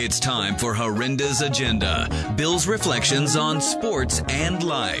It's time for Horrenda's Agenda, Bill's reflections on sports and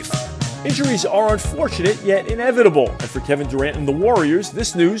life. Injuries are unfortunate, yet inevitable. And for Kevin Durant and the Warriors,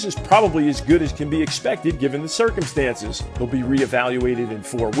 this news is probably as good as can be expected given the circumstances. They'll be reevaluated in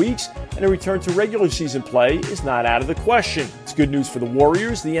 4 weeks, and a return to regular season play is not out of the question. It's good news for the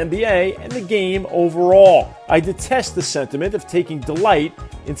Warriors, the NBA, and the game overall. I detest the sentiment of taking delight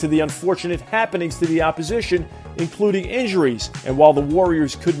into the unfortunate happenings to the opposition, including injuries. And while the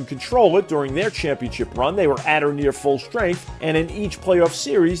Warriors couldn't control it during their championship run, they were at or near full strength, and in each playoff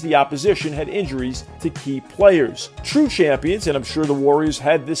series, the opposition had injuries to key players. True champions, and I'm sure the Warriors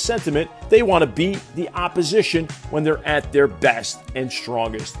had this sentiment, they want to beat the opposition when they're at their best and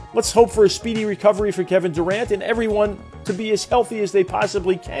strongest. Let's hope for a speedy recovery for Kevin Durant and everyone to be as healthy as they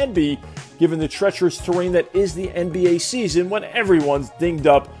possibly can be, given the treacherous terrain that is the NBA season when everyone's dinged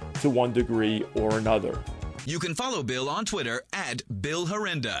up to one degree or another. You can follow Bill on Twitter at Bill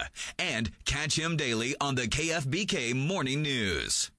Horrenda and catch him daily on the KFBK Morning News.